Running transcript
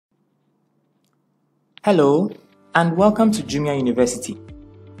Hello and welcome to Jumia University.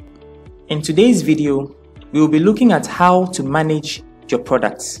 In today's video, we will be looking at how to manage your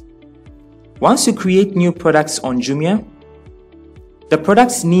products. Once you create new products on Jumia, the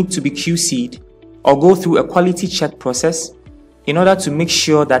products need to be QC'd or go through a quality check process in order to make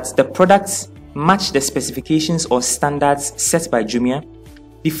sure that the products match the specifications or standards set by Jumia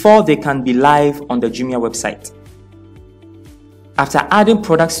before they can be live on the Jumia website. After adding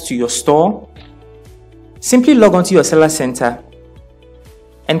products to your store, simply log onto your seller center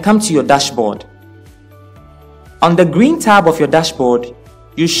and come to your dashboard. On the green tab of your dashboard,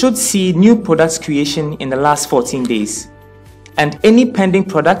 you should see new products creation in the last 14 days, and any pending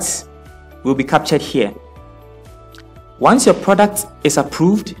products will be captured here. Once your product is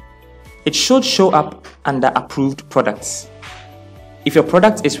approved, it should show up under approved products. If your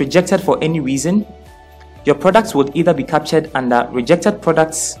product is rejected for any reason, your products would either be captured under rejected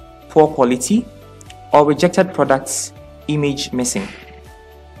products, poor quality, or rejected products, image missing.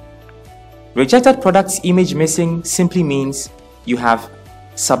 Rejected products image missing simply means you have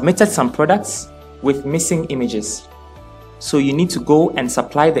submitted some products with missing images. So you need to go and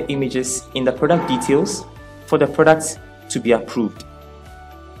supply the images in the product details for the products to be approved.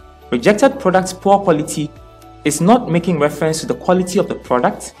 Rejected products poor quality is not making reference to the quality of the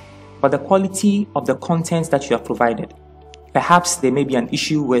product, but the quality of the content that you have provided. Perhaps there may be an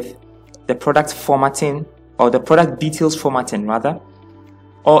issue with the product formatting, or the product details formatting rather,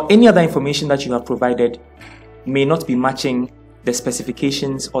 or any other information that you have provided may not be matching the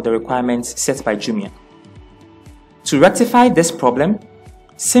specifications or the requirements set by Jumia. To rectify this problem,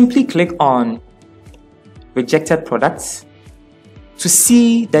 simply click on Rejected Products to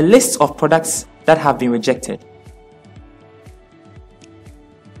see the list of products that have been rejected.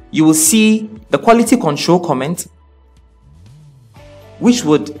 You will see the quality control comment, which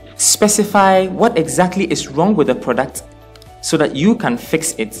would specify what exactly is wrong with the product so that you can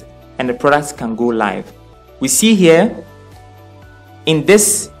fix it and the product can go live. We see here in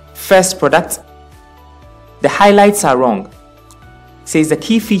this first product, the highlights are wrong. It says the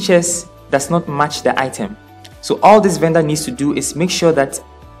key features does not match the item. So all this vendor needs to do is make sure that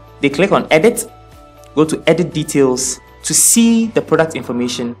they click on edit, go to edit details to see the product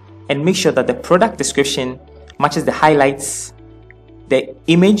information and make sure that the product description matches the highlights, the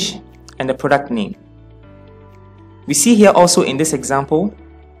image, and the product name. We see here also in this example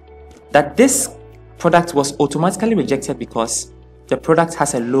that this product was automatically rejected because the product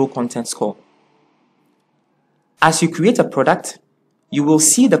has a low content score. As you create a product, you will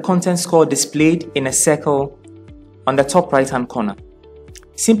see the content score displayed in a circle on the top right hand corner.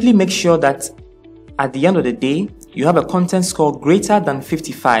 Simply make sure that at the end of the day, you have a content score greater than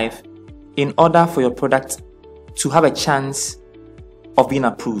 55 in order for your product to have a chance of being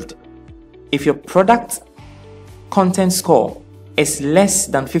approved. If your product content score is less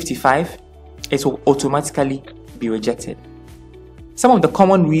than 55, it will automatically be rejected. Some of the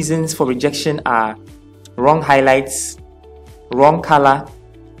common reasons for rejection are wrong highlights, wrong color,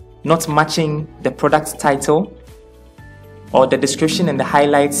 not matching the product title, or the description and the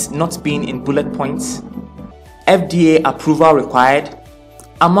highlights not being in bullet points, FDA approval required,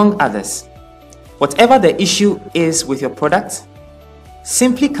 among others. Whatever the issue is with your product,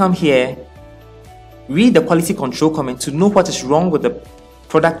 simply come here, read the quality control comment to know what is wrong with the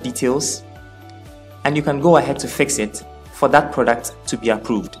product details, and you can go ahead to fix it for that product to be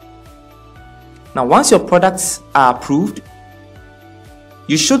approved. Now, once your products are approved,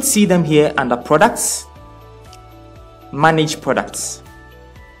 you should see them here under Products, Manage Products.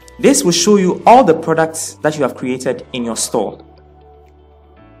 This will show you all the products that you have created in your store.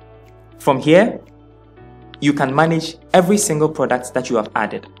 From here, you can manage every single product that you have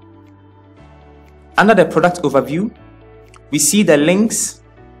added. Under the product overview, we see the links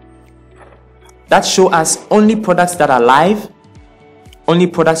that show us only products that are live, only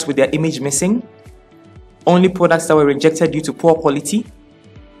products with their image missing, only products that were rejected due to poor quality,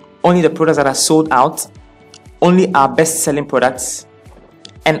 only the products that are sold out, only our best-selling products,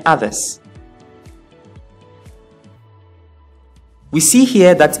 and others. We see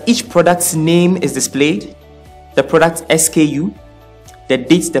here that each product's name is displayed, the product SKU, the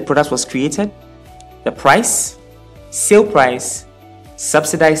date the product was created, the price, sale price,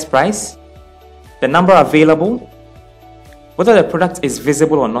 subsidized price, the number available, whether the product is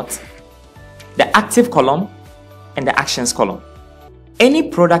visible or not, the active column, and the actions column. Any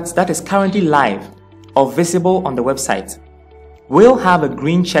product that is currently live or visible on the website will have a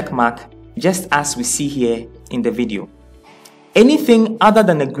green check mark, just as we see here in the video. Anything other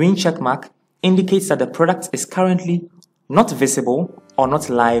than a green check mark indicates that the product is currently not visible or not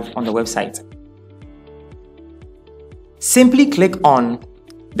live on the website. simply click on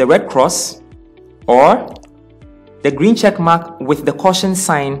the red cross or the green check mark with the caution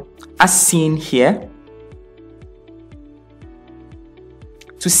sign as seen here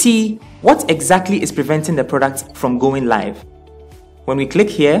to see what exactly is preventing the product from going live. When we click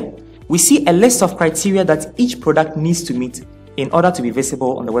here, we see a list of criteria that each product needs to meet in order to be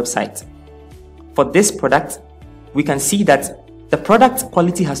visible on the website. For this product, we can see that the product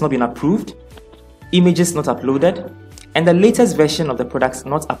quality has not been approved, images not uploaded, and the latest version of the product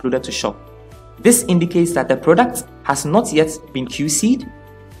not uploaded to shop. This indicates that the product has not yet been QC'd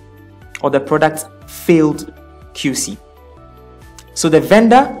or the product failed QC. So the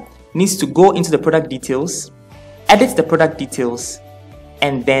vendor needs to go into the product details, edit the product details,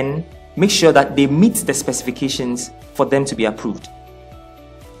 and then make sure that they meet the specifications for them to be approved.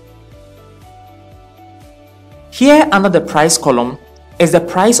 Here under the price column is the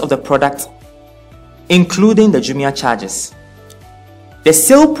price of the product, including the Jumia charges. The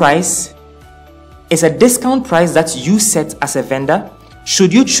sale price is a discount price that you set as a vendor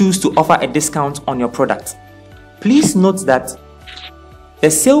should you choose to offer a discount on your product. Please note that the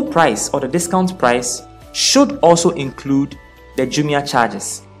sale price or the discount price should also include the Jumia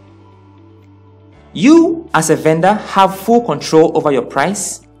charges. You as a vendor have full control over your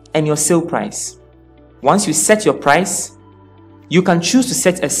price and your sale price. Once you set your price, you can choose to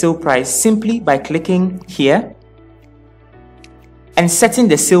set a sale price simply by clicking here and setting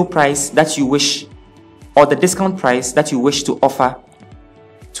the sale price that you wish or the discount price that you wish to offer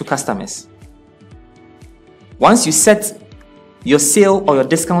to customers. Once you set your sale or your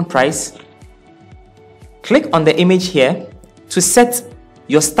discount price, click on the image here to set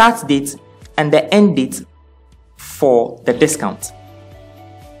your start date and the end date for the discount.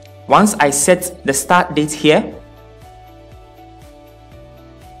 Once I set the start date here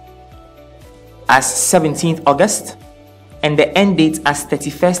as 17th August and the end date as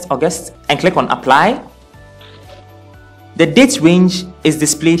 31st August and click on apply, the date range is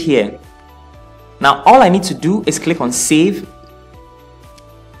displayed here. Now all I need to do is click on save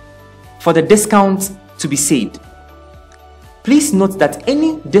for the discount to be saved. Please note that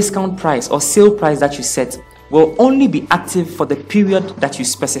any discount price or sale price that you set will only be active for the period that you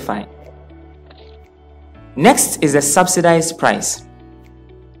specify. Next is the subsidized price.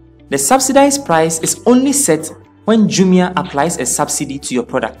 The subsidized price is only set when Jumia applies a subsidy to your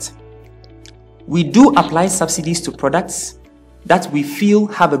product. We do apply subsidies to products that we feel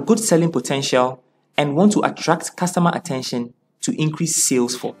have a good selling potential and want to attract customer attention to increase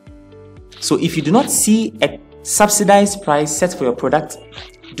sales for. So if you do not see a subsidized price set for your product,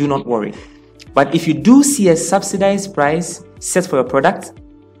 do not worry. But if you do see a subsidized price set for your product,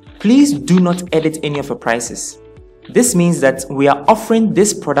 please do not edit any of your prices. This means that we are offering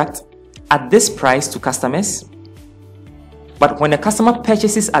this product at this price to customers, but when a customer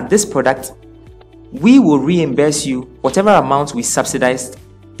purchases at this product, we will reimburse you whatever amount we subsidized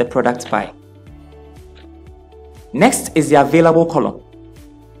the product by. Next is the available column.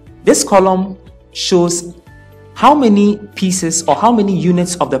 This column shows how many pieces or how many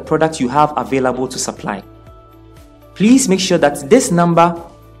units of the product you have available to supply. Please make sure that this number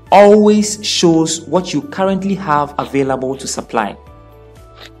always shows what you currently have available to supply.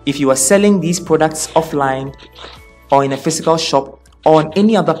 If you are selling these products offline or in a physical shop or on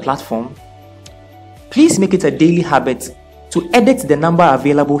any other platform, please make it a daily habit to edit the number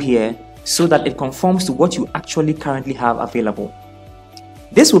available here so that it conforms to what you actually currently have available.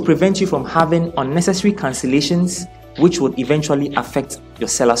 This will prevent you from having unnecessary cancellations, which would eventually affect your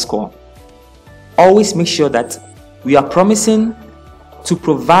seller score. Always make sure that we are promising to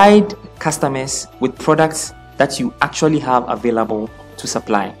provide customers with products that you actually have available to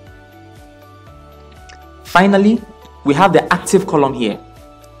supply. Finally, we have the active column here.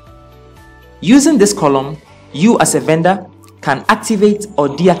 Using this column, you as a vendor can activate or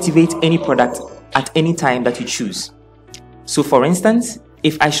deactivate any product at any time that you choose. So for instance,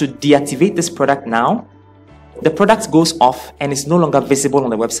 if I should deactivate this product now, the product goes off and is no longer visible on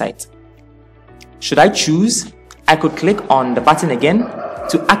the website. Should I choose, I could click on the button again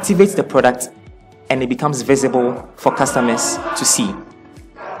to activate the product and it becomes visible for customers to see.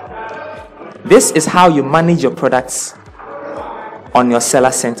 This is how you manage your products on your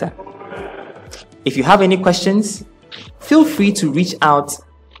seller center. If you have any questions, feel free to reach out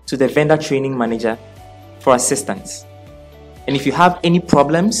to the vendor training manager for assistance. And if you have any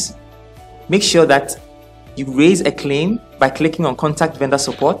problems, make sure that you raise a claim by clicking on contact vendor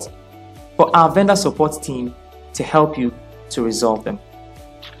support for our vendor support team to help you to resolve them.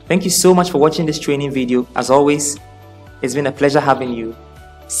 Thank you so much for watching this training video. As always, it's been a pleasure having you.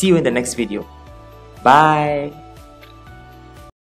 See you in the next video. Bye.